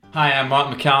Hi, I'm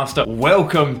Mark McAllister.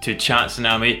 Welcome to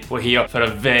Chatsunami. We're here for a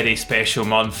very special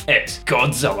month. It's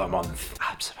Godzilla month.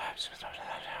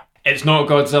 It's not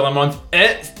Godzilla month,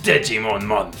 it's Digimon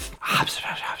month.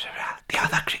 The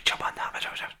other creature month.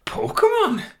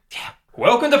 Pokemon? Yeah.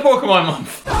 Welcome to Pokemon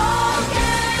month.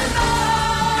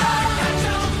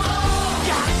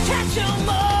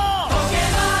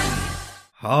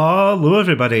 Hello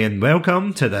everybody and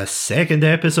welcome to the second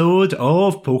episode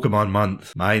of Pokemon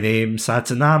Month. My name's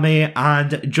Satsunami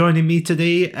and joining me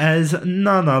today is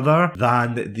none other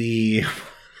than the...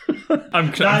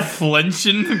 I'm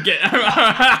flinching.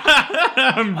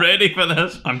 I'm ready for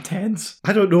this. I'm tense.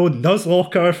 I don't know,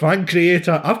 Nuzlocke, fan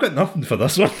creator, I've got nothing for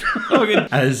this one. Okay.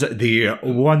 Is the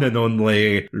one and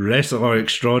only wrestler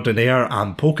extraordinaire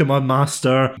and Pokemon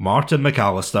master, Martin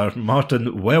McAllister.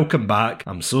 Martin, welcome back.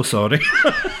 I'm so sorry.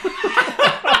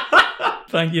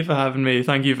 Thank you for having me.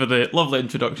 Thank you for the lovely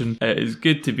introduction. It is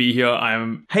good to be here. I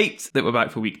am hyped that we're back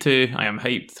for week 2. I am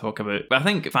hyped to talk about, I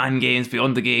think, fan games,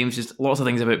 beyond the games, just lots of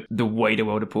things about the wider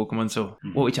world of Pokemon. So,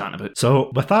 what are we chatting about?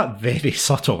 So, with that very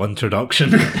subtle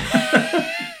introduction...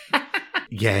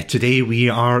 Yeah, today we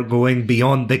are going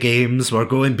beyond the games, we're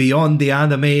going beyond the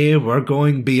anime, we're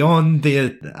going beyond the,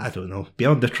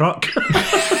 beyond the truck.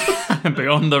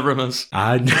 Beyond the rumours.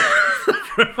 And...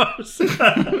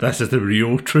 This is the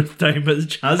real truth time,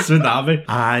 it's Chatsunami.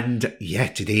 And yeah,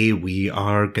 today we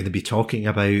are going to be talking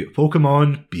about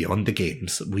Pokemon beyond the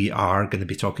games. We are going to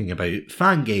be talking about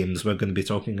fan games. We're going to be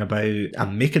talking about...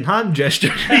 I'm making hand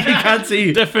gestures. You can't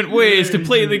see. Different ways to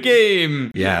play the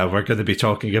game. Yeah, we're going to be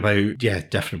talking about,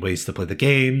 different ways to play the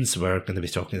games. We're going to be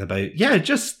talking about,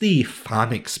 just the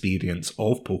fan experience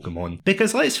of Pokemon.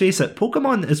 Because let's face it,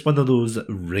 Pokemon is one of those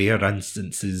rare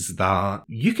instances that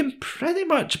you can pretty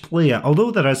much play it,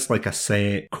 although there is like a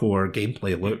set core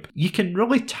gameplay loop, you can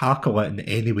really tackle it in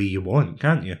any way you want,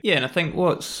 can't you? Yeah, and I think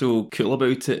what's so cool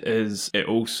about it is it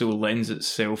also lends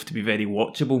itself to be very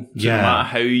watchable. So no matter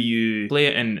how you play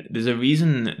it, and there's a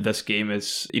reason this game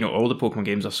is, all the Pokemon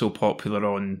games are so popular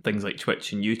on things like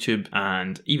Twitch and YouTube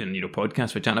and even,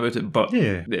 podcasts we're chatting about it, but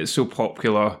it's so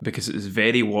popular because it's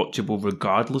very watchable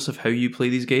regardless of how you play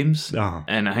these games.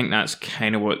 And I think that's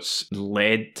kind of what's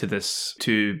led to this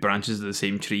two branches of the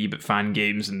same tree, but fan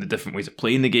games and the different ways of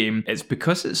playing the game. It's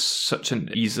because it's such an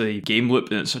easy game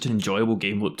loop and it's such an enjoyable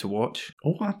game loop to watch.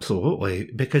 Oh, absolutely.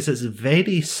 Because it's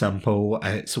very simple,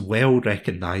 it's well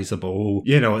recognisable.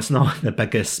 It's not the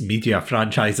biggest media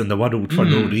franchise in the world for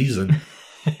no reason.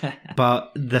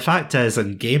 But the fact is,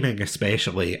 in gaming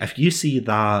especially, if you see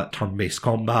that turn-based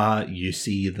combat, you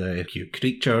see the cute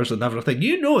creatures and everything,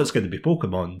 it's going to be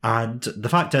Pokemon. And the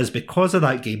fact is, because of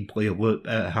that gameplay loop,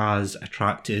 it has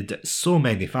attracted so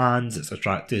many fans, it's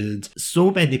attracted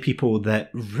so many people that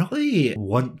really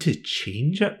want to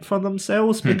change it for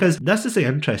themselves, because this is the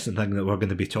interesting thing that we're going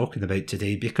to be talking about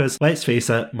today, because let's face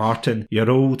it, Martin, you're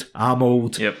old, I'm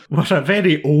old, we're a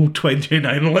very old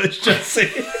 29, let's just say.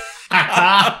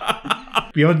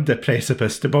 Beyond the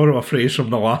precipice, to borrow a phrase from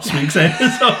the last week's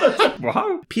episode.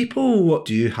 Wow. People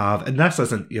do have, and this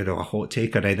isn't, a hot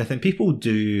take or anything, people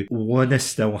do want to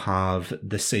still have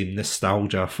the same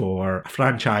nostalgia for a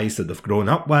franchise that they've grown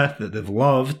up with, that they've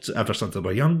loved ever since they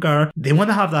were younger. They want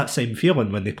to have that same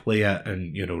feeling when they play it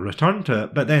and, return to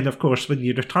it. But then, of course, when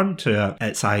you return to it,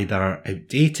 it's either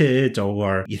outdated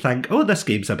or you think, oh, this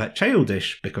game's a bit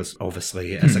childish, because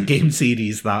obviously it's a game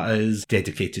series that is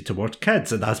dedicated towards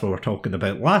kids, and that's what we're talking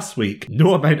about last week.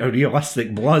 No amount of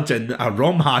realistic blood in a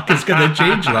ROM hack is going to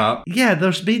change that. Yeah,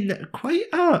 there's been quite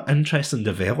an interesting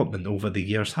development over the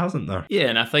years, hasn't there? Yeah,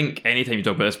 and I think anytime you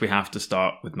talk about this, we have to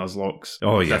start with Nuzlocke.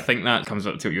 Oh, yeah. I think that comes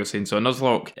up to what you're saying. So a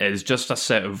Nuzlocke is just a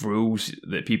set of rules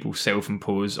that people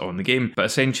self-impose on the game. But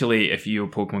essentially, if your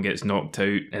Pokemon gets knocked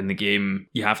out in the game,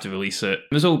 you have to release it.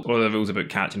 There's all other rules about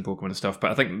catching Pokemon and stuff,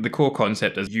 but I think the core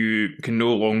concept is you can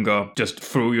no longer just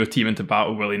throw your team into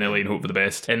battle willy-nilly and hope for the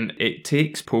best. And it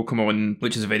takes Pokemon,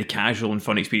 which is a very casual and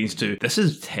fun experience, to this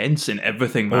is tense and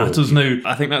everything matters now.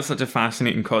 I think that's such a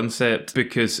fascinating concept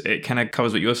because it kind of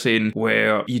covers what you're saying,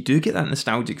 where you do get that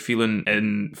nostalgic feeling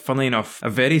in, funnily enough, a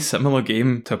very similar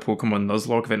game to Pokemon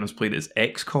Nuzlocke, if anyone's played it, is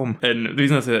XCOM. And the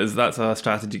reason I say that is that's a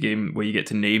strategy game where you get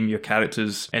to name your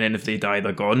characters and then if they die,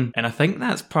 they're gone. And I think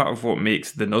that's part of what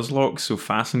makes the Nuzlocke so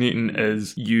fascinating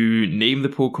is you name the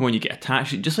Pokemon, you get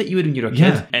attached, just like you would when you were a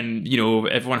kid. And,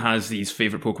 everyone has these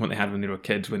favourite Pokemon they had when they were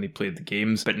kids when they played the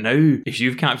games. But now, if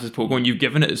you've captured this Pokemon, you've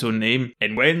given it its own name.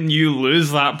 And when you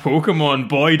lose that Pokemon,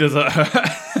 boy, does it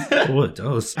hurt. Oh, it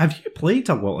does. Have you played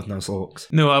a lot of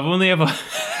Nuzlocke? No, I've only ever...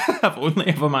 I've only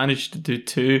ever managed to do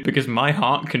 2 because my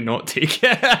heart cannot take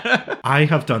it. I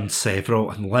have done several,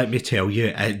 and let me tell you,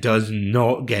 it does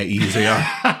not get easier.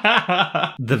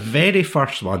 The very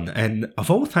first one, and of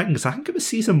all things, I think it was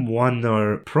season 1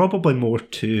 or probably more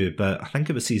 2, but I think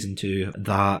it was season 2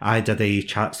 that I did a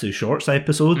Chats Through Shorts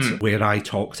episode where I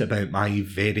talked about my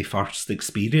very first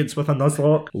experience with a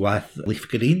Nuzlocke with Leaf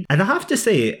Green. And I have to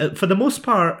say, for the most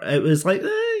part, it was like,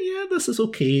 yeah, this is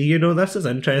okay, you know, this is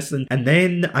interesting. And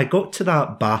then I got to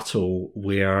that battle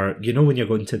where, you know, when you're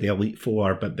going to the Elite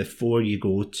Four, but before you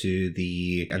go to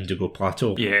the Indigo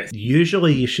Plateau,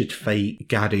 usually you should fight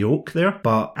Gary Oak there,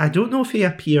 but I don't know if he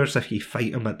appears if you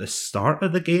fight him at the start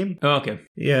of the game. Oh, okay.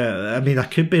 Yeah, I mean, I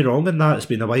could be wrong in that. It's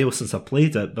been a while since I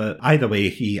played it, but either way,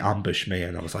 he ambushed me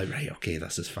and I was like, right, okay,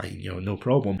 this is fine, you know, no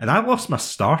problem. And I lost my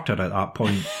starter at that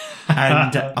point.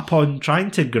 And upon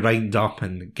trying to grind up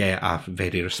and get a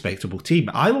very respectable team,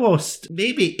 I lost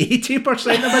maybe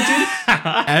 80% of my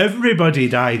team. Everybody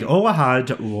died. All I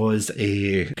had was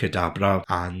a Kadabra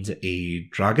and a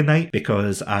Dragonite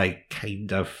because I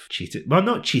kind of cheated. Well,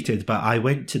 not cheated, but I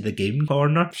went to the game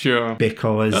corner. Sure.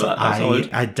 Because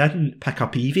I didn't pick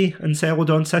up Eevee in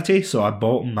Celadon City, so I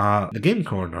bought him at the game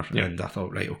corner. Yeah. And I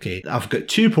thought, right, okay, I've got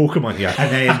 2 Pokemon here.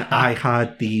 And then I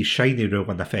had the shiny rule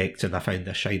in effect, and I found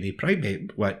a shiny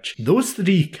Primate, which those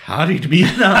 3 carried me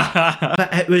in that.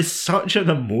 But it was such an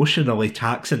emotionally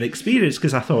taxing experience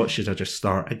because I thought, should I just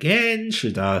start again?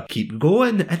 Should I keep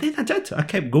going? And then I did. I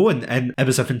kept going, and it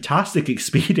was a fantastic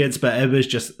experience, but it was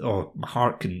just, my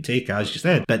heart couldn't take it, as you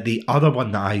said. But the other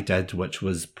one that I did, which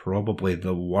was probably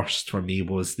the worst for me,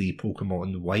 was the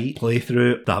Pokemon White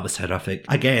playthrough. That was horrific.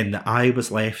 Again, I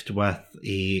was left with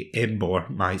a Emboar,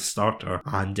 my starter,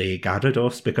 and a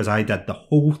Gyarados because I did the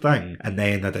whole thing, and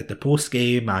then I did the post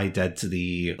game, I did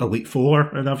the Elite Four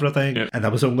and everything, and I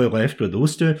was only left with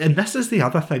those 2. And this is the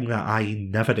other thing that I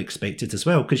never expected as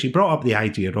well, because you brought up the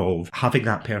idea of having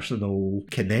that personal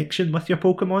connection with your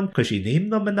Pokemon because you name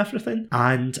them and everything,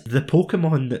 and the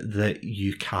Pokemon that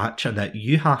you catch and that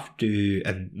you have to,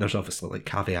 and there's obviously like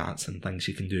caveats and things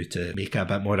you can do to make it a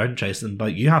bit more interesting,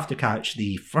 but you have to catch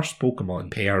the first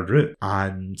Pokemon per route,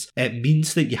 and it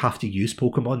means that you have to use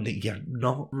Pokemon that you're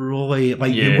not really,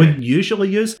 like, you wouldn't usually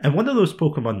use. And one of those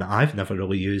Pokemon that I've never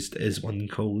really used is one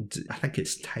called, I think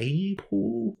it's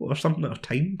Typole or something, or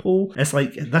Timepole. It's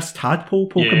like this tadpole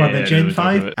Pokemon in Gen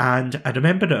 5, and I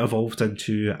remember it evolved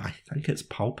into, I think it's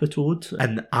Palpitoad,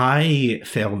 and I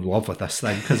fell in love with this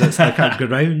thing because it's like a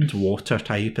ground water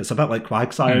type. It's a bit like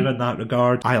Quagsire in that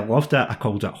regard. I loved it. I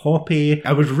called it Hoppy.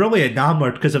 I was really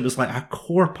enamoured because it was like a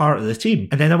core part of the team.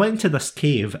 And then I went into this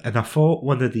cave and I fought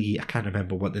one of the, I can't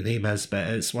remember what the name is, but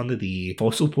it's one of the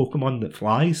fossil Pokemon that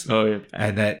flies. Oh, yeah.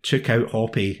 And it took out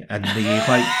Hoppy in the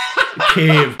like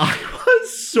cave. I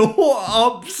was so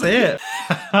upset.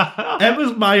 It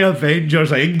was my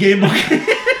Avengers Endgame.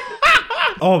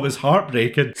 Oh, it was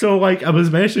heartbreaking. So, like, I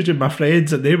was messaging my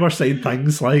friends and they were saying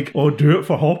things like, oh, do it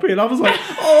for Hoppy. And I was like,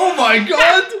 oh my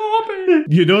God, Hoppy.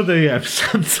 You know the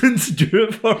Simpsons do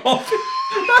it for Hoppy?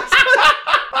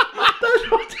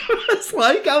 That's what it was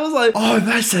like. I was like, oh,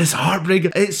 this is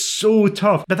heartbreaking. It's so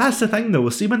tough. But that's the thing, though.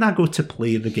 See, when I go to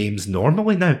play the games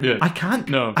normally now, I can't.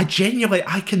 No. I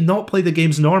cannot play the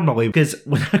games normally because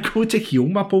when I go to heal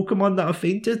my Pokemon that have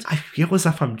fainted, I feel as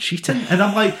if I'm cheating. And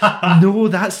I'm like, no,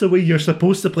 that's the way you're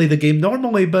supposed to play the game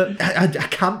normally, but I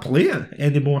can't play it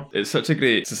anymore. It's such a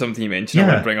great, it's something you mentioned I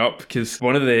want to bring up, because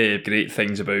one of the great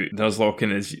things about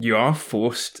Nuzlocking is you are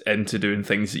forced into doing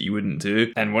things that you wouldn't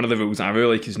do. And one of the rules I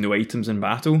really like is no items in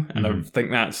battle. And I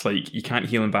think that's like, you can't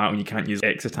heal in battle and you can't use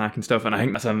X attack and stuff. And I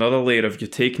think that's another layer of you're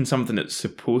taking something that's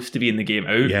supposed to be in the game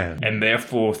out, and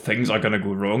therefore things are going to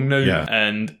go wrong now.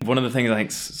 And one of the things I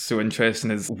think's so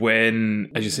interesting is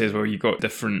when, as you say as well, you've got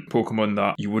different Pokemon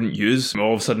that you wouldn't use.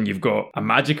 All of a sudden you've got a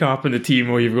Magikarp in the team,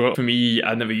 or you've got, for me,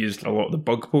 I never used a lot of the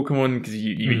bug Pokemon because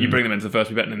you bring them into the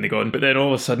first bit and then they're gone. But then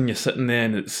all of a sudden you're sitting there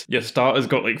and it's your starter's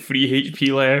got like 3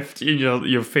 HP left, and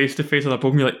you're face to face with a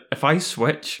Pokemon. You're like, if I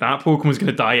switch, that Pokemon's going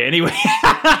to die anyway.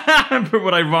 But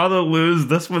would I rather lose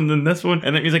this one than this one?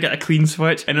 And that means I get a clean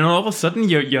switch. And then all of a sudden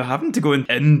you're having to go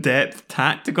in-depth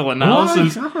tactical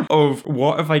analysis of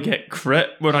what if I get crit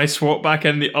when I swap back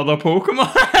in the other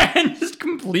Pokemon and just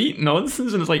complete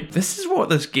nonsense, and it's like, this is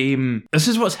what's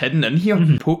hidden in here.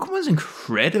 Pokemon's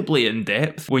incredibly in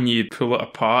depth when you pull it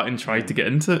apart and try to get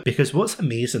into it. Because what's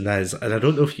amazing is, and I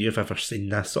don't know if you've ever seen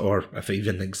this or if it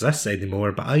even exists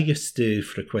anymore, but I used to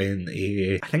frequent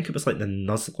I think it was like the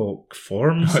Nuzlocke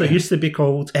forums, it used to be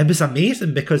called. It was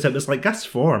amazing because it was like this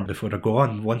forum. Before I go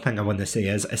on, one thing I want to say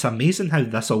is, it's amazing how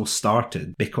this all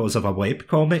started because of a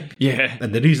webcomic. Yeah.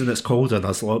 And the reason it's called a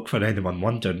Nuzlocke, for anyone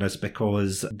wondering, is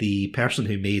because the person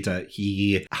who made it,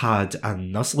 he had a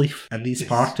Nuzleaf in his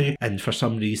party, and for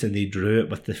some reason they drew it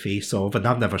with the face of, and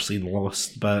I've never seen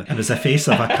Lost, but it was a face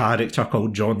of a character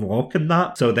called John Locke in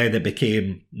that. So then it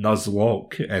became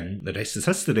Nuzlocke, and the rest is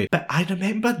history. But I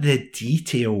remember the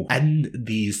detail in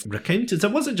these recountings.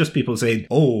 It wasn't just people saying,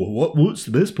 oh, what's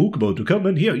the best Pokemon to come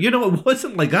in here? You know, it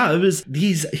wasn't like that. It was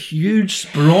these huge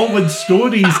sprawling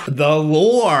stories, the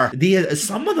lore.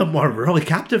 Some of them were really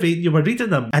captivating. You were reading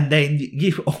them, and then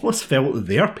you almost felt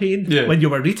their pain when you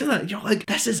were reading it. You're like,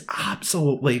 this is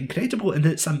absolutely incredible, and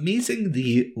it's amazing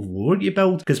the lore you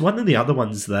build. Because one of the other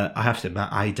ones that I have to admit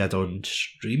I did on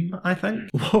stream, I think,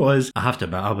 was, I have to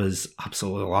admit, I was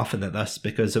absolutely laughing at this,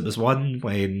 because it was one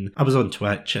when I was on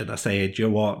Twitch and I said, you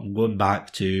know what, I'm going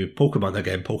back to Pokemon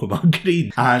again, Pokemon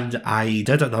Green, and I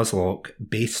did a Nuzlocke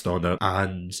based on it,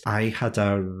 and I had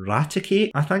a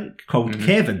Raticate, I think, called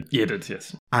Kevin. Yeah, it did,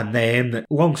 yes. And then,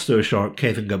 long story short,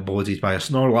 Kevin got bodied by a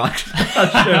Snorlax.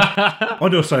 Oh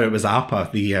no, sorry, it was Appa,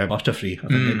 the Butterfree. I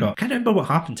think they got. Can't remember what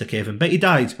happened to Kevin, but he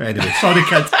died. Anyway, sorry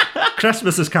kids.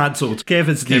 Christmas is cancelled.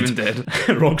 Kevin's dead. Kevin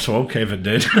dead. Wrong's wrong, Kevin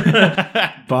dead.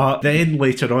 But then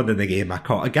later on in the game, I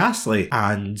caught a Ghastly,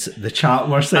 and the chat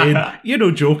were saying, you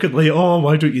know, jokingly, oh,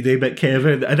 why don't you name it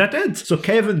Kevin? And I did. So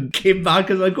Kevin came back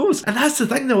as a ghost. And that's the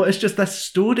thing, though. It's just this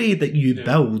story that you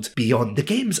build beyond the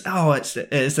games. Oh, it's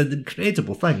an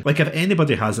incredible thing. Like, if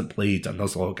anybody hasn't played a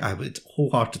Nuzlocke, I would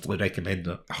wholeheartedly recommend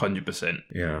it. 100%.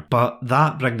 Yeah. But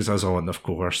that brings us on, of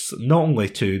course, not only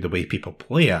to the way people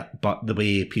play it, but the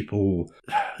way people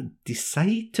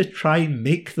decide to try and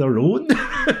make their own,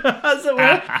 as it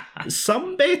were.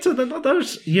 Some better than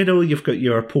others. You know, you've got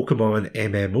your Pokemon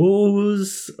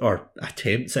MMOs, or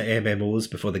attempts at MMOs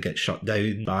before they get shut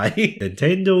down by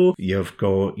Nintendo. You've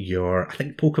got your, I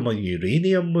think Pokemon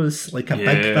Uranium was like a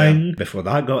big thing before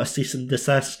that got a cease and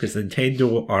desist, because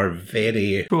Nintendo are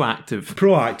very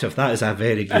proactive. That is a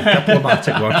very good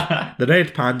diplomatic word. The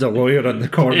red panda lawyer in the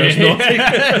corner's nodding.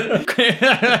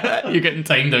 You're getting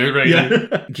timed out right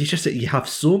now. You have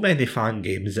so many fan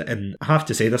games, and I have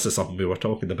to say, this is something we were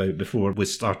talking about before we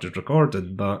started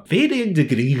recording, but varying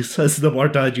degrees is the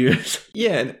word I'd use.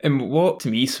 Yeah, and what to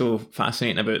me is so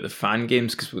fascinating about the fan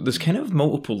games, because there's kind of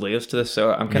multiple layers to this,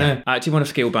 so I'm kind of, I actually want to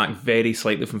scale back very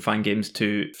slightly from fan games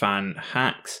to fan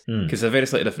hacks, because they're very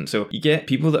slightly different. So you get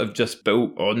people that have just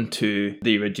built onto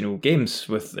the original games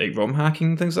with like ROM hacking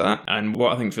and things like that, and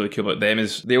what I think is really cool about them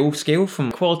is they all scale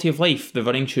from quality of life. The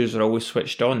running shoes are always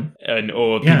switched on, and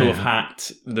people have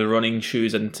hacked the running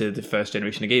shoes into the first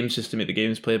generation of games just to make the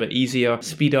games play a bit easier,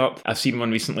 speed up. I've seen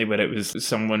one recently where it was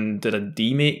someone did a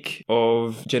demake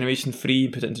of Generation 3,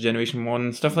 put it into Generation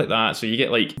 1, stuff like that. So you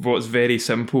get like what's very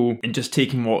simple and just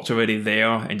taking what's already there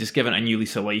and just giving it a new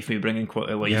lease of life, maybe bringing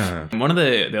quality of life. Yeah. And one of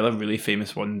the other really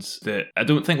famous ones that I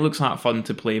don't think looks that fun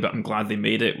to play, but I'm glad they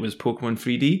made it, was Pokemon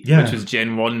 3D, which was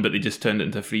Gen 1, but they just turned it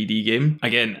into a 3D game.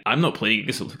 Again, I'm not playing it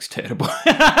because it looks terrible.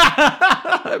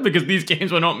 Because these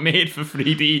games were not made for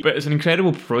 3D, but it's an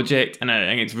incredible project, and I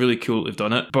think it's really cool they've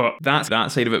done it. But that's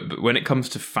that side of it. But when it comes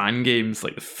to fan games,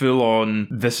 like the full on,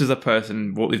 this is a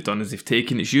person, what they've done is they've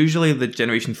taken, it's usually the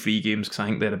Generation 3 games, because I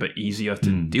think they're a bit easier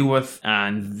to deal with,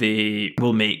 and they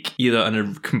will make either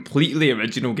a completely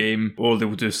original game, or they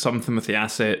will do something with the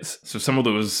assets. So some of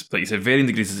those, like you said, varying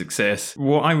degrees of success.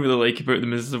 What I really like about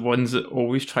them is the ones that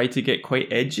always try to get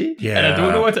quite edgy. Yeah. And I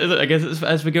don't know what it is. I guess it's,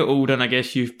 as we get older, and I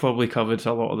guess you've probably covered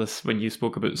a lot of this when you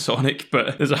spoke about Sonic,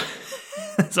 but there's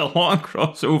a lot of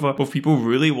crossover of people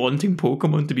really wanting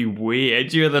Pokemon to be way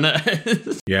edgier than it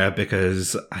is. Yeah,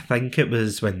 because I think it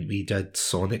was when we did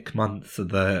Sonic Month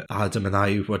that Adam and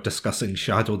I were discussing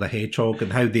Shadow the Hedgehog,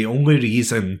 and how the only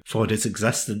reason for its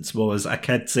existence was a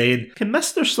kid saying, "Can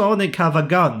Mr. Sonic have a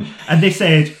gun?" And they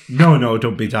said, no,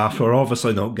 don't be daft, we're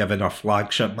obviously not giving our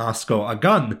flagship mascot a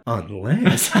gun,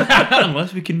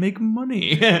 unless we can make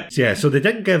money. Yeah, so they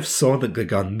didn't give Sonic the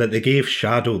gun, but they gave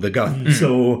Shadow the gun.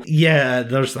 So yeah,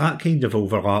 there's that kind of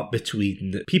overlap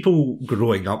between people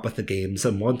growing up with the games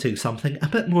and wanting something a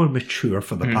bit more mature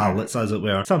for the palates, as it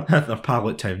were. Some have their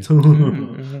palate times.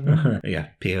 Yeah,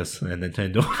 pay us,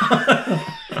 Nintendo.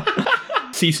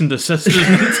 Cease and desist,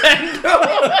 Nintendo.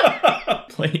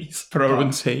 please, for our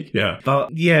own sake. Yeah.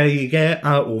 But yeah, you get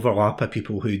an overlap of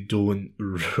people who don't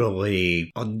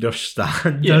really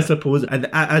understand, I suppose. And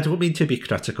I don't mean to be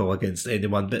critical against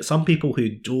anyone, but some people who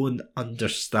don't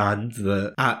understand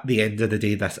that at the end of the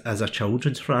day, this is a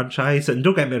children's franchise. And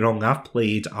don't get me wrong, I've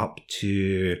played up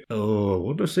to,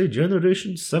 what do I say,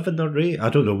 Generation 7 or 8? I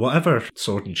don't know, whatever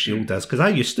Sword and Shield is, because I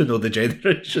used to know the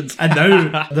generations. And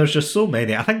now there's just so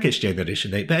many. I think it's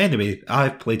Generation 8. But anyway,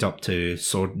 I've played up to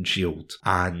Sword and Shield,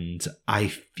 and I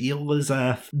feel as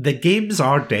if the games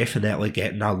are definitely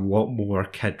getting a lot more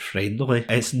kid-friendly.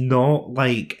 It's not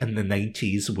like in the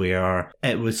 90s where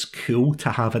it was cool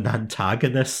to have an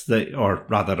antagonist, or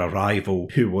rather a rival,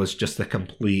 who was just a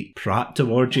complete prat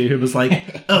towards you, who was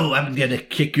like, oh, I'm gonna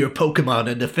kick your Pokemon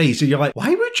in the face. And you're like, why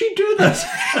would you do this?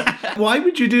 Why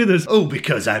would you do this? Oh,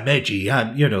 because I'm edgy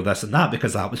and, this and that,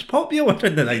 because that was popular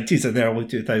in the 90s and the early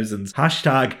 2000s.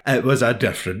 Hashtag, it was a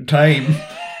different time.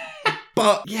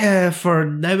 But yeah, for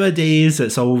nowadays,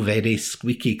 it's all very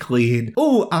squeaky clean.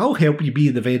 Oh, I'll help you be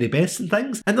the very best in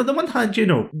things. And on the one hand,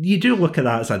 you do look at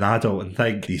that as an adult and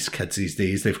think, these kids these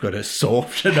days, they've got it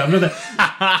soft and everything.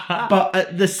 But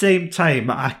at the same time,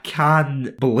 I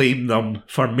can blame them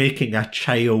for making a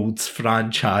child's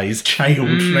franchise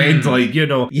child-friendly.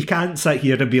 You can't sit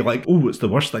here and be like, oh, it's the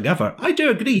worst thing ever. I do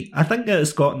agree. I think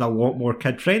it's gotten a lot more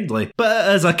kid-friendly. But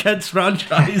it is a kid's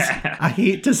franchise. I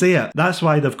hate to say it. That's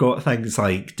why they've got things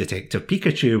like Detective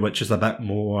Pikachu, which is a bit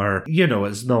more,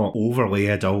 it's not overly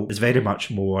adult. It's very much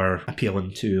more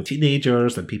appealing to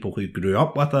teenagers and people who grew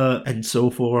up with it and so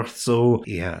forth. So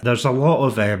yeah, there's a lot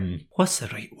of, what's the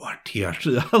right word here?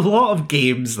 A lot of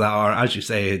games that are, as you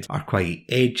said, are quite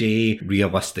edgy,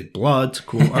 realistic blood,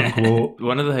 quote unquote.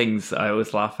 One of the things I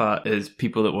always laugh at is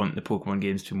people that want the Pokemon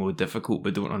games to be more difficult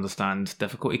but don't understand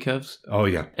difficulty curves. Oh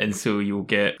yeah. And so you'll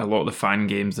get a lot of the fan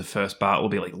games, the first battle will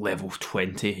be like level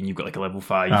 20 and you've got like a level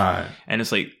 5. And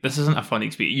it's like, this isn't a fun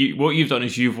experience. What you've done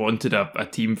is you've wanted a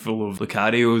team full of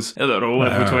Lucarios that are all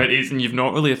level 20s, and you've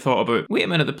not really thought about, wait a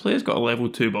minute, the player's got a level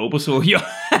 2 Bulbasaur here.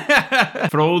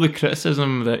 For all the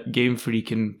criticism that Game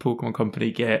Freak and Pokemon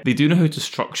Company get, they do know how to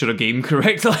structure a game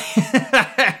correctly.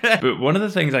 But one of the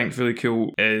things I think is really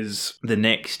cool is the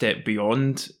next step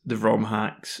beyond the ROM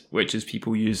hacks, which is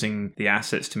people using the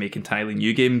assets to make entirely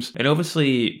new games. And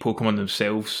obviously Pokemon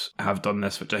themselves have done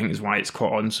this, which I think is why it's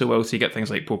caught on so well. So you get things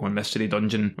like Pokemon Mystery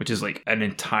Dungeon, which is like an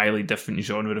entirely different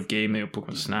genre of game.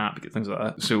 Pokemon Snap, you get things like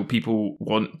that. So people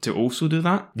want to also do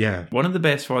that. Yeah. One of the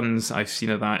best ones I've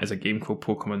seen of that is a game called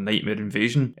Pokemon Nightmare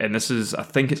Invasion. And this is, I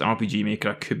think it's RPG Maker.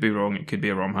 I could be wrong. It could be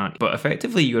a ROM hack. But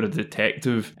effectively you're a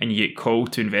detective and you get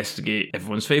called to investigate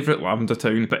everyone's favourite Lavender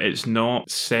Town, but it's not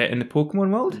set in the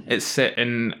Pokemon world. It's set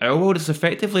in our world. It's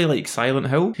effectively like Silent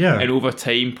Hill. Yeah. And over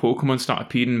time Pokemon start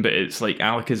appearing, but it's like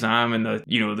Alakazam and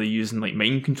they're using like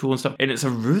mind control and stuff. And it's a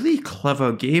really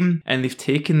clever game. And they've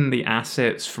taken the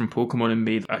assets from Pokemon and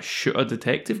made a shooter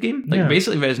detective game. Like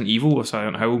basically Resident Evil or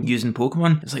Silent Hill using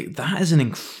Pokemon. It's like, that is an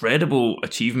incredible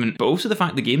achievement. But also the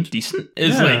fact the game's decent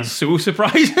is like so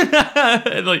surprising.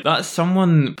 Like, that's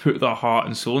someone put their heart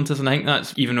and soul into this. And I think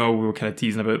that's, even though we were kind of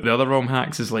teasing about the other ROM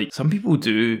hacks, is like, some people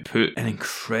do put an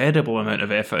incredible amount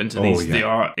of effort into these. They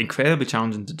are incredibly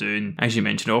challenging to do. And as you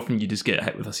mentioned, often you just get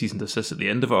hit with a cease and desist at the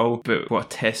end of it all. But what a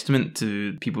testament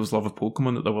to people's love of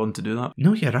Pokemon that they're willing to do that.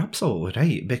 No, you're absolutely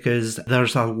right, because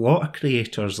there's a lot of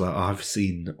creators that I've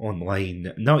seen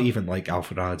online, not even like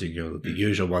Alpharad, the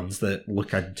usual ones that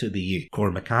look into the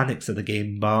core mechanics of the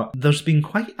game, but there's been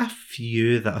quite a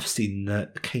few that I've seen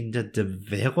that kind of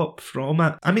develop from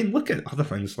it. I mean, look at other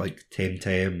things like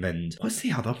Temtem and what's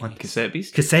the other one? Cassette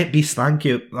Beast? Cassette Beast, thank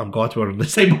you. I'm glad we're on the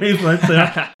same wavelength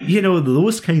there.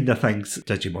 Those kind of things,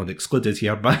 Digimon excluded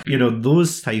here, but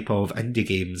those type of indie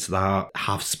games that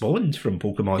have spawned from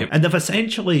Pokemon. And they've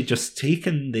essentially just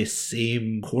taken the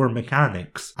same core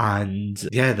mechanics and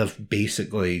they've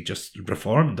basically just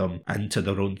reformed them into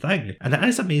their own thing. And it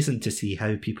is amazing to see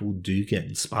how people do get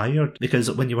inspired, because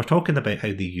when you were talking about how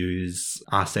they use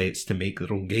assets to make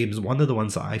their own games, one of the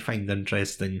ones that I find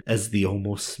interesting is the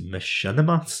almost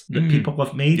machinimas that people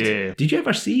have made. Did you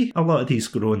ever see a lot of these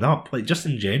growing up, like just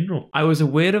in general? I was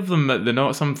aware of them, but they're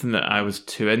not something that I was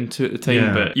too into at the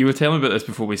time, but you were telling me about this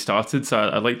before we started, so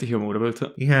I'd like to hear more about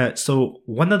it. Yeah, so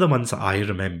one of the ones that I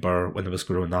remember when I was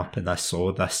growing up and I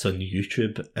saw this on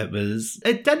YouTube,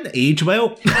 it didn't age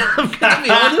well. I'm gonna be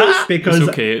honest, because it's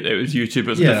okay, it was YouTube to,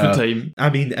 but it's a different time. I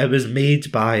mean, it was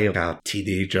made by a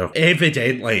teenager,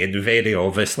 evidently and very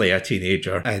obviously a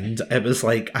teenager, and it was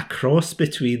like a cross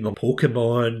between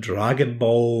Pokemon, Dragon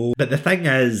Ball. But the thing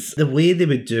is, the way they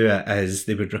would do it is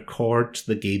they would record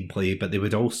the gameplay, but they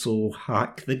would also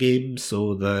hack the game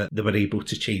so that they were able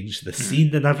to change the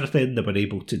scene and everything. They were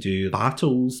able to do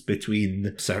battles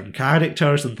between certain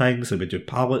characters and things. They would do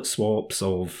palette swaps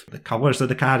of the colours of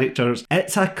the characters.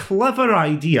 It's a clever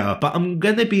idea, but I'm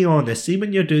going to be honest, see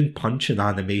when you're doing punching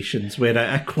animations where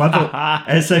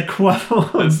it's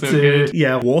equivalent so to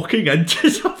good. walking into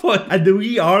someone and the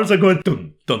wee R's are going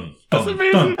dun dun. That's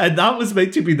amazing. And that was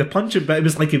meant to be the punching, but it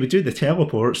was like he would do the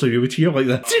teleport, so you would hear like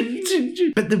that.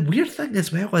 But the weird thing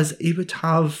as well is he would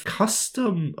have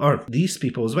custom, or these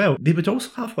people as well, they would also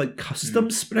have like custom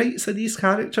sprites of these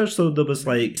characters. So there was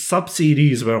like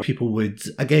sub-series where people would,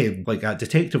 again, like a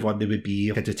detective one, they would be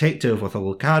a detective with a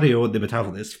Lucario, and they would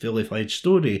have this fully fledged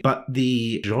story. But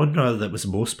the genre that was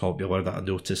most popular that I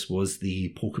noticed was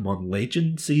the Pokemon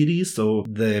Legend series. So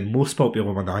the most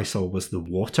popular one I saw was the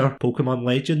Water Pokemon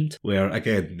Legend, where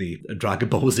again the Dragon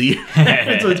Ball Z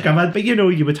would come in. But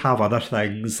you would have other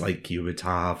things, like you would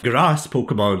have Grass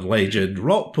Pokemon Legend,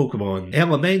 Rock Pokemon,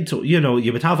 Elemental,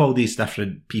 you would have all these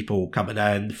different people coming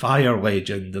in, Fire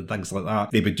Legend and things like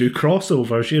that. They would do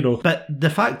crossovers, But the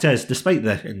fact is, despite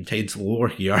the intense lore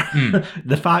here,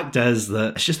 the fact is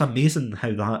that it's just amazing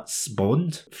how that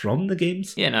spawned from the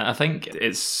games. Yeah, no, I think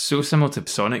it's so similar to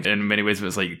Sonic in many ways, but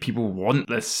it's like people want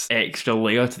this extra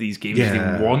layer to these games.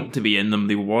 Yeah. They want to be in them.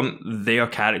 They want their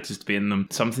characters to be in them.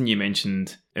 Something you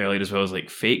mentioned earlier as well as like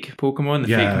fake Pokemon,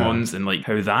 the fake ones, and like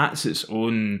how that's its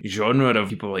own genre of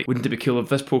people like, wouldn't it be cool if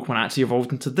this Pokemon actually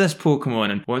evolved into this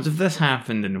Pokemon, and what if this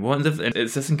happened, and what if, and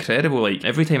it's this incredible, like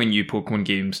every time a new Pokemon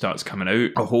game starts coming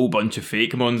out, a whole bunch of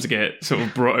fake ones get sort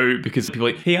of brought out because people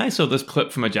are like, hey, I saw this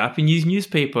clip from a Japanese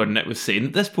newspaper and it was saying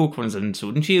that this Pokemon's in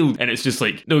Sword and Shield, and it's just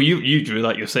like, no, you drew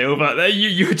that yourself.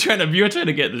 You were trying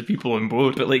to get the people on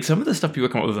board. But like some of the stuff people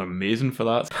come up with is amazing for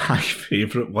that. My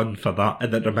favourite one for that,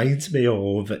 and it reminds me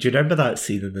of, do you remember that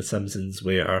scene in The Simpsons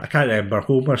where, I can't remember,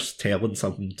 Homer's telling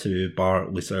something to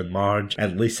Bart, Lisa and Marge,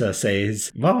 and Lisa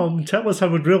says, Mom, tell us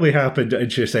how it really happened,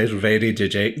 and she says very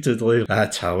dejectedly,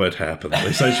 that's how it happened,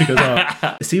 Lisa. And she goes,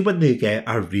 oh. See when they get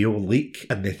a real leak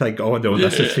and they think, oh no,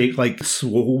 this is fake, like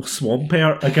swole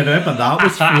Swampert. Like I remember that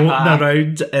was floating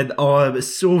around, and oh, it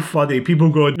was so funny.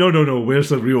 People going, no, where's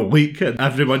the real leak? And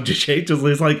everyone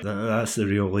dejectedly is like, that's the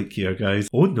real leak here, guys.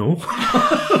 Oh no.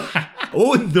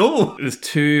 Oh no! There's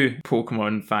two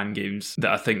Pokemon fan games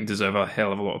that I think deserve a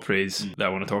hell of a lot of praise that I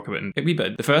want to talk about in a wee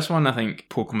bit. The first one, I think,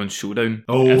 Pokemon Showdown.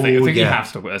 Oh, I think you have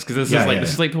to talk about this, because this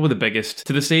is like probably the biggest,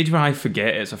 to the stage where I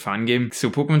forget it's a fan game. So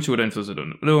Pokemon Showdown, for those who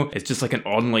don't know, it's just like an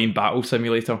online battle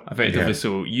simulator, effectively. Yeah.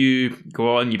 So you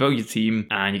go on, you build your team,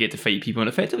 and you get to fight people, and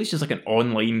effectively it's just like an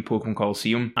online Pokemon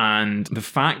Coliseum. And the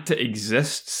fact it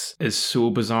exists is so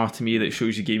bizarre to me that it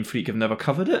shows you Game Freak have never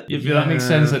covered it. If that makes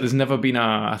sense, that there's never been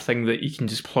a thing that you can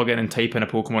just plug in and type in a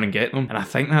Pokemon and get them. And I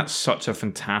think that's such a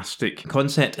fantastic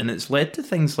concept, and it's led to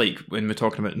things like when we're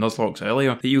talking about Nuzlocke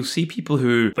earlier, that you'll see people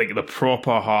who, like the proper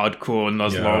hardcore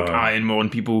Nuzlocke,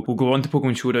 Ironmon people, will go on to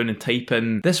Pokemon Showdown and type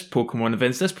in this Pokemon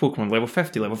events, this Pokemon level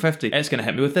 50, it's going to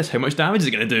hit me with this, how much damage is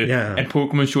it going to do? Yeah. And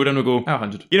Pokemon Showdown will go,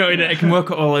 100. And it can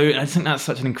work it all out, and I think that's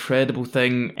such an incredible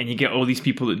thing. And you get all these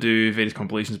people that do various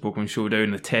compilations of Pokemon Showdown,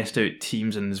 and they test out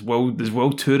teams, and there's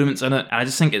world tournaments in it. I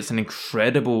just think it's an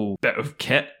incredible bit of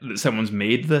kit that someone's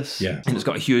made this. Yeah. And it's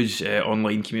got a huge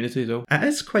online community as well. It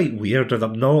is quite weird, and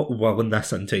I'm not willing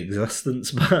this into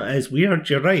existence, but it's weird,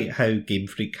 you're right, how Game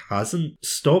Freak hasn't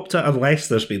stopped it, unless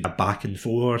there's been a back and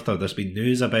forth or there's been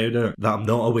news about it that I'm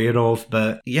not aware of.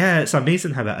 But yeah, it's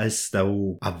amazing how it is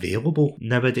still available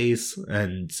nowadays,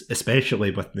 and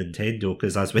especially with Nintendo,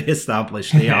 because as we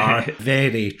established, they are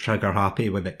very trigger happy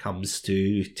when it comes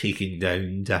to taking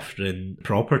down different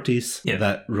properties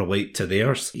that relate to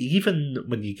theirs. Even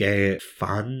when you get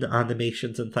fan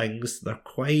animations and things, they're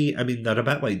they're a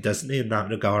bit like Disney in that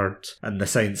regard, in the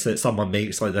sense that someone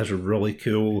makes like this really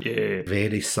cool,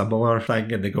 very similar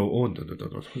thing, and they go, oh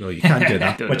no, you can't do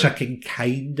that. Which I can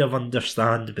kind of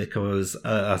understand, because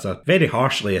as a very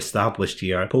harshly established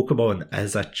here, Pokemon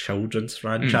is a children's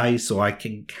franchise, so I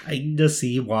can kind of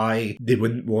see why they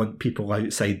wouldn't want people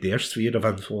outside their sphere of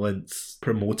influence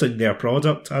promoting their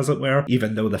product, as it were,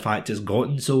 even though the fact has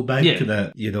gotten so big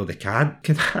that, they can't.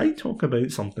 Can I talk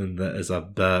about something that is a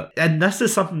bit... And this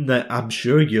is something that I'm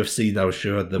sure you've seen, I'm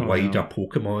sure the wider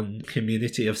Pokemon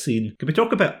community have seen. Can we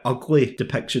talk about ugly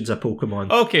depictions of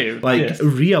Pokemon? Okay. Like,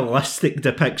 realistic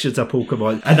depictions of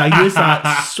Pokemon. And I use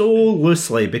that so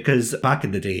loosely because back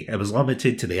in the day, it was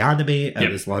limited to the anime,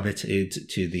 it was limited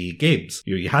to the games.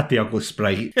 You had the ugly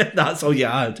sprite, that's all you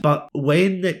had. But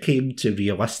when it came to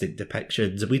realistic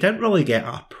depictions, we didn't really get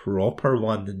a proper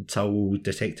one until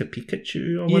Detective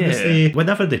Pikachu, I want to say.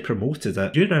 Whenever they promoted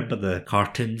it, do you remember the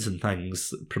cartoons and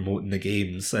things promoting the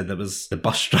games? And it was the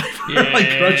bus driver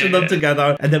like crushing them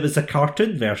together, and it was a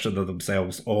cartoon version of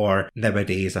themselves. Or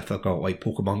nowadays, if they've got like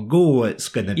Pokemon Go, it's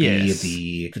going to be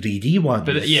the 3D ones.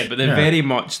 But they're very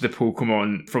much the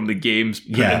Pokemon from the games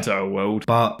put into our world.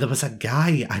 But there was a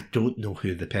guy, I don't know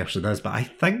who the person is, but I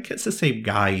think it's the same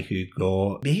guy who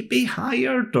got maybe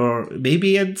hired or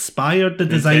maybe inspired the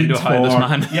designs for...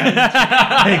 Man.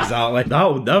 Yeah, exactly.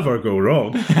 That'll never go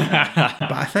wrong.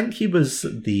 But I think he was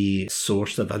the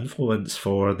source of influence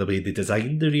for the way they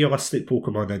designed the realistic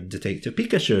Pokemon in Detective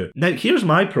Pikachu. Now, here's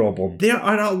my problem. There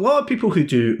are a lot of people who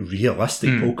do realistic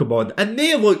Pokemon, and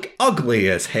they look ugly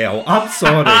as hell. I'm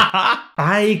sorry.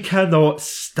 I cannot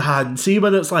stand... See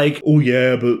when it's like, oh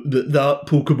yeah, but that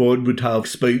Pokemon would have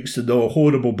spikes and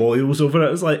horrible boils over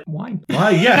it. It's like, why?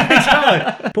 Why? Yeah,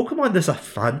 exactly. Pokemon is a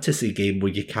fantasy game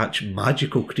where you catch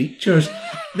magical creatures.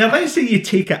 Now, let's say you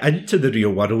take it into the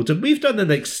real world, and we've done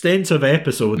an extensive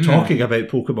episode talking about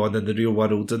Pokemon in the real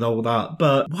world and all that,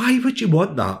 but why would you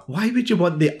want that? Why would you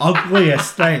want the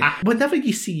ugliest thing? Whenever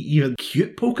you see even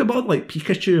cute Pokemon like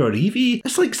Pikachu or Eevee,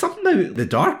 it's like something out of the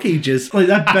Dark Ages, like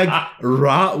that big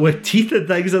rat with teeth and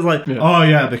things. It's like, oh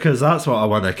yeah, because that's what I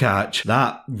want to catch.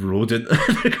 That rodent.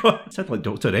 It sounds like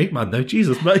Dr. Eggman now,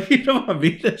 Jesus, but you know what I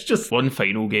mean? It's just... One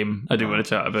final game I do want to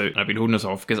chat about. I've been holding this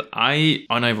off because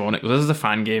this is a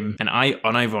fan game, and I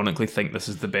unironically think this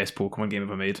is the best Pokemon game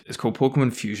ever made. It's called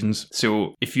Pokemon Fusions.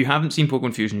 So if you haven't seen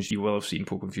Pokemon Fusions, you will have seen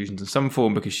Pokemon Fusions in some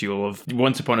form, because you'll have...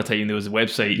 Once upon a time, there was a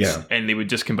website, and they would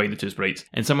just combine the two sprites.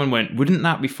 And someone went, wouldn't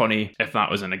that be funny if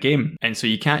that was in a game? And so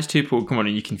you catch two Pokemon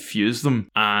and you can fuse them.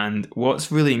 And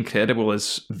what's really incredible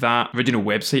is that original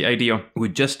website idea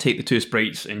would just take the two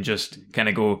sprites and just kind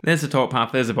of go, there's the top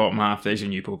half, there's the bottom half, there's your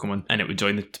new Pokemon, and it would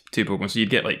join the two Pokemon. So you'd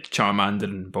get like Charmander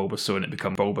and Bulbasaur, and it'd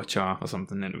become Bulbachar or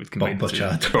something, and it would combine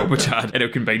Bulbachad, and it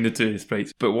would combine the two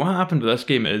sprites. But what happened with this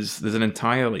game is there's an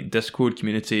entire like Discord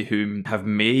community who have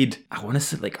made, I want to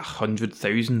say like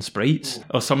 100,000 sprites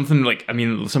or something, like, I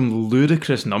mean, some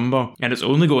ludicrous number, and it's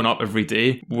only going up every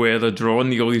day, where they're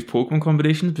drawing all these Pokemon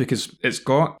combinations, because it's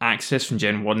got access from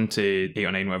Gen 1 to 8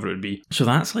 or 9, whatever it would be. So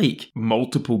that's like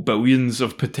multiple billions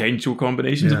of potential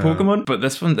combinations of Pokemon. But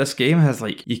this game has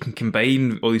like, you can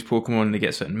combine all these Pokemon and they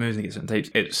get certain moves and they get certain types.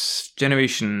 It's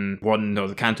Generation 1, or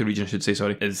the Kanto region I should say,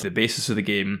 sorry, is the basis of the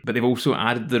game. But they've also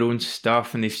added their own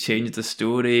stuff, and they've changed the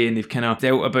story, and they've kind of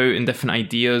dealt about in different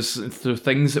ideas through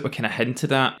things that were kind of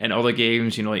hinted at in other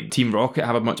games. You know, like Team Rocket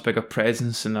have a much bigger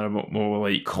presence, and they're a lot more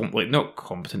like not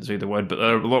competent is the word, but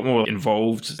they're a lot more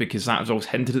involved, because that was always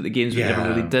hinted at the games, but never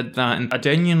really did that. And I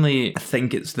genuinely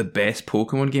think it's the best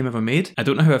Pokemon game ever made. I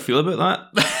don't know how I feel about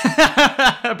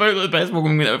that. About the best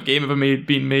Pokemon game ever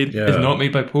being made is not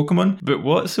made by Pokemon. But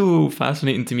what's so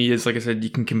fascinating to me is, like I said, you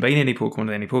can combine any Pokemon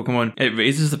with any Pokemon. It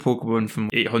raises the Pokemon from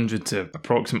 800 to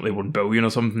approximately 1 billion or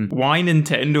something. Why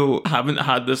Nintendo haven't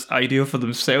had this idea for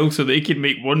themselves so they can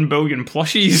make 1 billion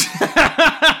plushies?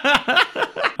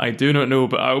 I do not know,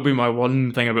 but that'll be my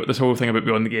one thing about this whole thing about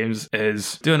Beyond the Games,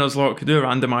 is do a Nuzlocke, do a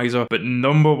randomizer, but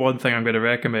number one thing I'm going to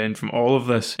recommend from all of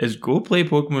this is go play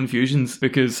Pokemon Fusions,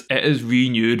 because it has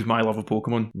renewed my love of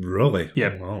Pokemon. Really?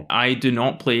 Yeah. Oh, wow. I do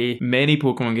not play many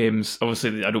Pokemon games.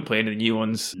 Obviously, I don't play any of the new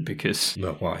ones because...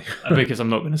 No, why? Because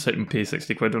I'm not going to sit and pay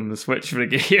 60 quid on the Switch for a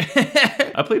game.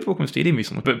 I played Pokemon Stadium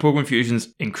recently, but Pokemon Fusions,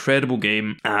 incredible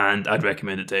game, and I'd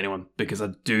recommend it to anyone, because I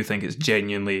do think it's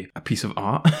genuinely a piece of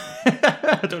art.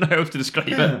 I don't know how else to describe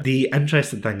it. The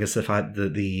interesting thing is the fact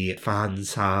that the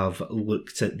fans have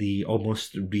looked at the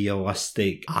almost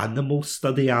realistic animal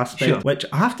study aspect, which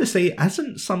I have to say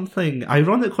isn't something,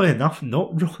 ironically enough,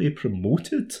 not really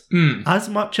promoted as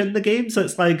much in the games.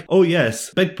 It's like, oh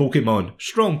yes, big Pokemon,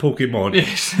 strong Pokemon,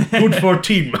 yes, good for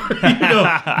team. You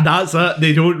know, that's it.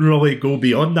 They don't really go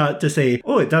beyond that to say,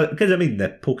 oh, it does, because I mean the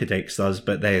Pokedex does,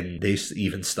 but then they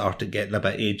even started getting a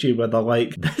bit edgy where they're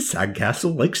like, this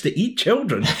sandcastle likes to eat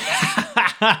children.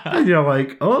 And you're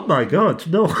like, oh my god,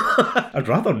 no. I'd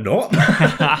rather not.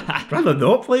 I'd rather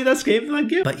not play this game than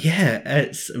you. But yeah,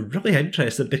 it's really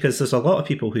interesting because there's a lot of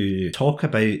people who talk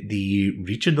about the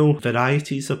regional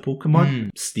varieties of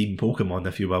Pokemon, Steam Pokemon,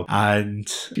 if you will.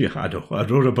 And yeah, I know,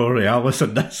 Aurora Borealis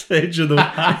in this regional,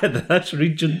 in this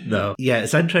region. No. Yeah,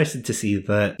 it's interesting to see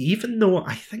that even though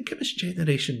I think it was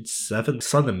Generation 7,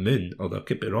 Sun and Moon, although I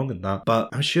could be wrong in that, but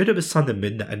I'm sure it was Sun and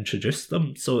Moon that introduced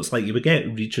them. So it's like you would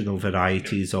get regional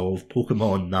varieties of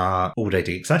Pokemon that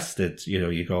already existed. You know,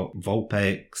 you got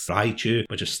Vulpix, Raichu,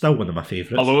 which is still one of my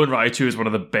favourites. Although Raichu is one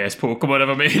of the best Pokemon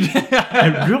ever made.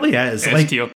 It really is. Like,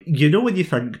 S-tier. you know, when you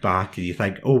think back and you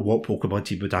think, oh, what Pokemon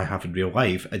team would I have in real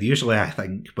life? And usually I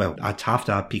think, well, I'd have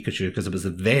to have Pikachu because it was the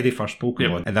very first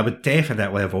Pokemon. And I would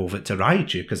definitely evolve it to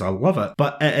Raichu because I love it.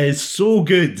 But it is so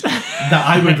good that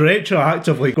I would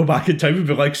retroactively go back in time and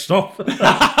be like, stop.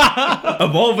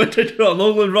 Evolve it into a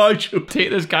Alolan Raichu.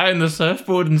 Take this guy on the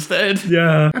surfboard instead.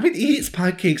 Yeah. I mean, he eats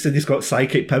pancakes and he's got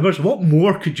psychic powers. What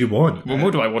more could you want? What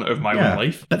more do I want out of my own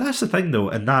life? But that's the thing though,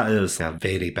 and that is a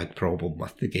very big problem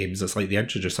with the games. It's like they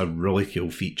introduce a really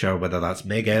cool feature, whether that's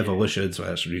Mega Evolutions,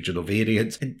 whether it's regional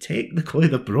variants, and technically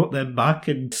they brought them back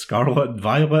in Scarlet and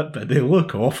Violet, but they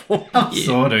look awful. I'm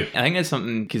sorry. I think it's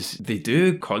something because they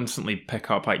do constantly pick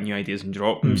up like new ideas and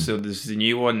drop them. So there's the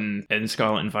new one in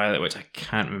Scarlet and Violet, which I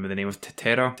can't remember the name of,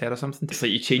 Terra something. It's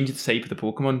like you change the type of the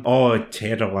Pokemon. Oh,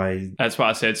 Terralize. That's what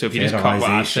I said. So if you just cut what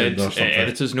I said,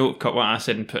 editor's note, cut what I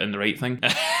said and put in the right thing.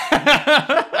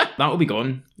 That'll be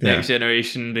gone next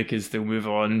generation because they'll move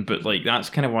on. But like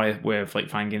that's kind of why with like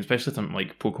fan games, especially something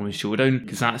like Pokemon Showdown,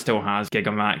 because that still has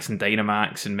Gigamax and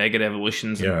Dynamax and Mega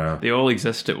Evolutions. Yeah. They all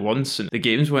exist at once, and the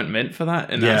games weren't meant for that.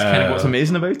 And that's kind of what's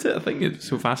amazing about it. I think it's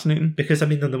so fascinating. Because I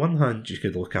mean, on the one hand, you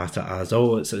could look at it as,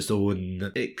 oh, it's its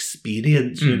own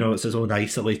experience. You know, it's its own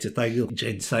isolated thing.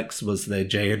 Gen 6 was the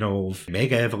gen of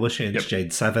Mega Evolutions. Gen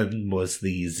 7 was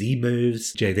the Z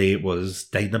moves. Gen 8 was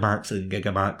Dynamax and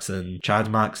Gigamax and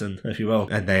Chadmax, and if you will.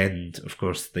 And then, of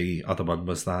course, the other one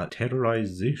was that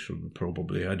terrorization,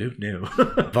 probably. I don't know.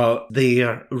 But they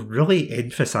are really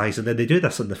emphasising, and they do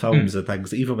this in the films and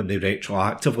things, even when they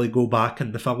retroactively go back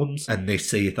in the films, and they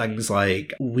say things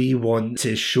like, we want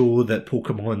to show that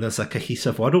Pokemon is a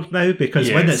cohesive world now,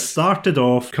 because when it started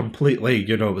off completely,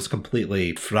 you know, it was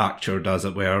completely fractured, as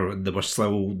it were, and they were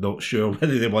still not sure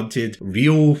whether they wanted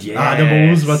real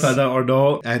animals within it or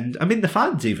not. And I mean, the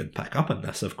fans even pick up on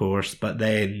this, of course, but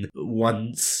then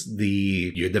once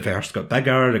the universe got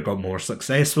bigger, it got more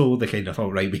successful, they kind of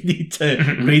thought, right, we need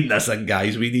to rein this in,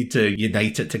 guys, we need to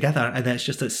unite it together. And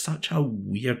it's such a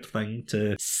weird thing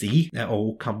to see it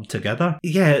all come together.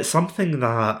 Yeah, it's something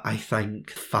that I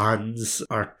think fans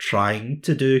are trying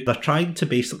to do. They're trying to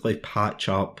basically patch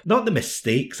up, not the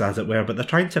mistakes as it were, but they're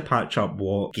trying to patch up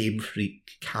what Game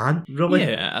Freak can, really.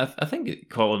 Yeah, I think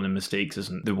calling them mistakes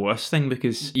isn't the worst thing,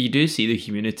 because you do see the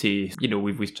community, you know,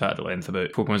 we've chatted at length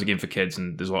about Pokemon's a game for kids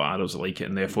and there's a lot of adults that like it,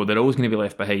 and therefore they're always going to be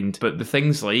left behind. But the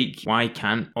things like, why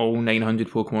can't all 900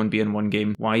 Pokemon be in one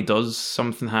game? Why does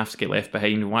something have to get left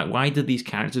behind? Why did these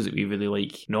characters that we really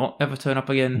like not ever turn up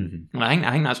again? I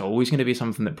think that's always going to be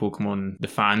something that Pokemon, the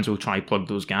fans, will try plug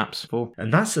those gaps for.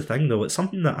 And that's the thing though, it's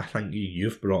something that I think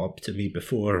you've brought up to me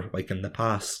before, like in the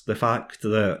past, the fact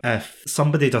that if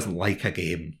somebody doesn't like a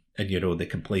game, and, you know, they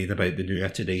complain about the new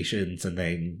iterations, and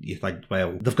then you think,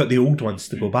 well, they've got the old ones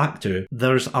to go back to.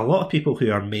 There's a lot of people who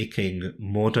are making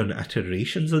modern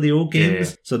iterations of the old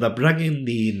games. So they're bringing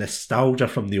the nostalgia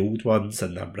from the old ones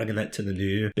and they're bringing it to the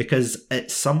new, because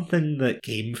it's something that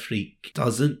Game Freak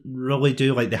doesn't really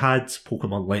do. Like, they had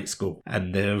Pokemon Let's Go,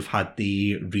 and they've had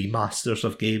the remasters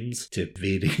of games to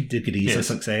varying degrees of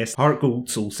success. Heart Gold,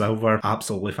 Soul Silver,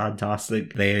 absolutely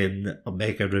fantastic. Then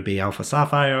Omega Ruby, Alpha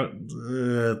Sapphire,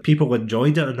 people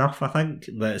enjoyed it enough, I think,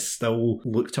 that it still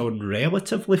looked on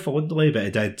relatively fondly, but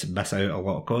it did miss out a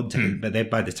lot of content. But then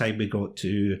by the time we got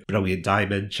to Brilliant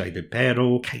Diamond, Shining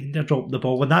Pearl, kind of dropped the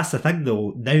ball. And that's the thing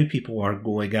though, now people are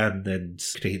going in and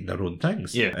creating their own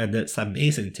things. And it's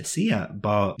amazing to see it.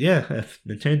 But yeah, if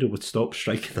Nintendo would stop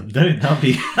striking them down, that'd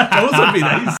be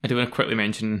nice. I do want to quickly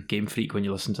mention Game Freak when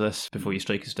you listen to this before you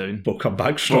strike us down. We'll come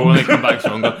back stronger.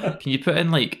 Can you put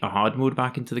in like a hard mode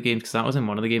back into the game? Because that was in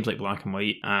one of the games, like Black and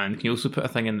White. And can you also put a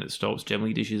thing in that stops gym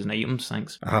leaders using items?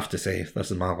 Thanks. I have to say,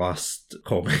 this is my last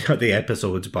comment of the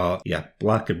episode, but yeah,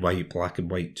 Black and White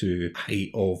 2,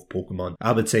 height of Pokemon.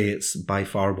 I would say it's by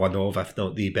far one of, if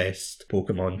not the best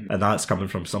Pokemon. And that's coming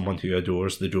from someone who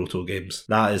adores the Johto games.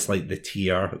 That is like the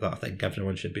tier that I think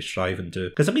everyone should be striving to.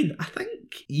 Because I mean, I think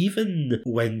think even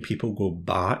when people go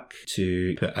back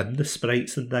to put in the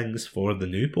sprites and things for the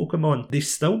new Pokemon, they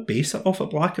still base it off of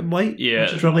black and white,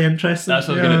 which is really interesting. That's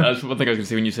one thing I was going to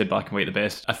say when you said black and white the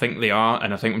best. I think they are,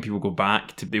 and I think when people go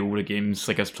back to the older games,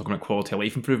 like I was talking about quality of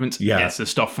life improvements, yes, the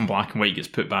stuff from black and white gets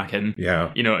put back in.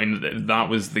 Yeah. You know, and that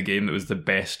was the game that was the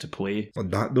best to play. On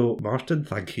that note, Martin,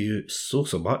 thank you so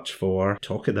much for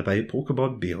talking about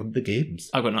Pokemon beyond the games.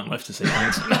 I've got nothing left to say,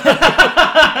 thanks.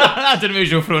 I didn't mean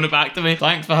you were throwing it back to me.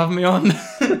 Thanks for having me on.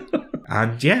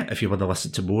 And yeah, if you want to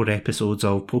listen to more episodes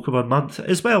of Pokemon Month,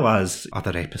 as well as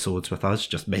other episodes with us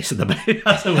just messing about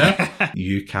as well,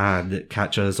 you can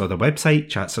catch us on the website,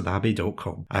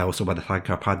 chatsunami.com. I also want to thank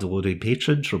our Pandalorian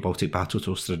patrons, Robotic Battle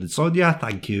Toaster and Sonia.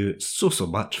 Thank you so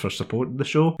much for supporting the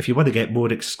show. If you want to get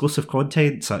more exclusive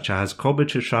content, such as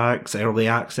commentary tracks, early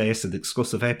access and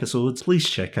exclusive episodes, please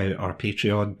check out our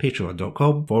Patreon,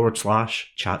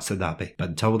 patreon.com/chatsunami. But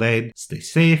until then, stay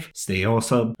safe, stay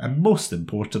awesome, and most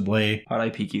importantly,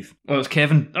 R.I.P. Keith. Oh, it's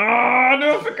Kevin. Oh,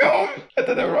 no, I forgot him. I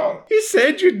did it wrong. You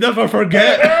said you'd never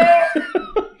forget.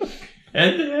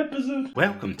 End the episode.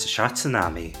 Welcome to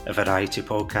Shatsunami, a variety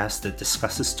podcast that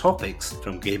discusses topics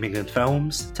from gaming and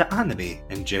films to anime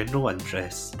and general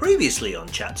interests. Previously on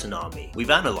Chatsunami, we've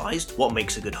analysed what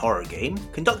makes a good horror game,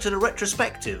 conducted a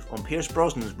retrospective on Pierce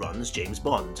Brosnan's run as James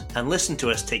Bond, and listened to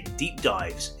us take deep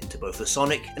dives into both the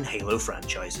Sonic and Halo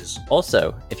franchises.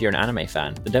 Also, if you're an anime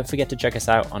fan, then don't forget to check us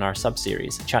out on our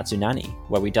sub-series, Chatsunani,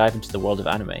 where we dive into the world of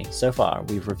anime. So far,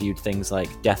 we've reviewed things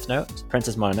like Death Note,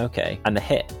 Princess Mononoke, and the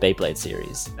hit Beyblade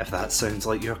series. If that sounds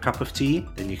like your cup of tea,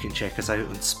 then you can check us out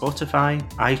on Spotify,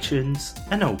 iTunes,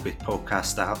 and all good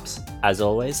podcast apps. As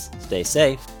always, stay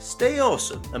safe, stay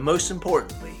awesome, and most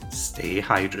importantly, stay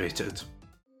hydrated.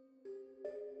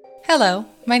 Hello,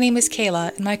 my name is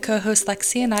Kayla, and my co-host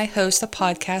Lexi and I host a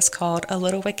podcast called A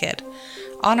Little Wicked.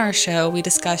 On our show, we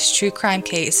discuss true crime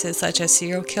cases such as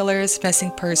serial killers, missing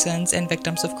persons, and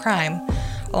victims of crime,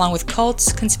 along with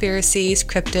cults, conspiracies,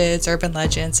 cryptids, urban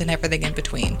legends, and everything in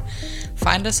between.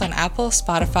 Find us on Apple,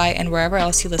 Spotify, and wherever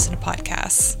else you listen to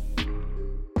podcasts.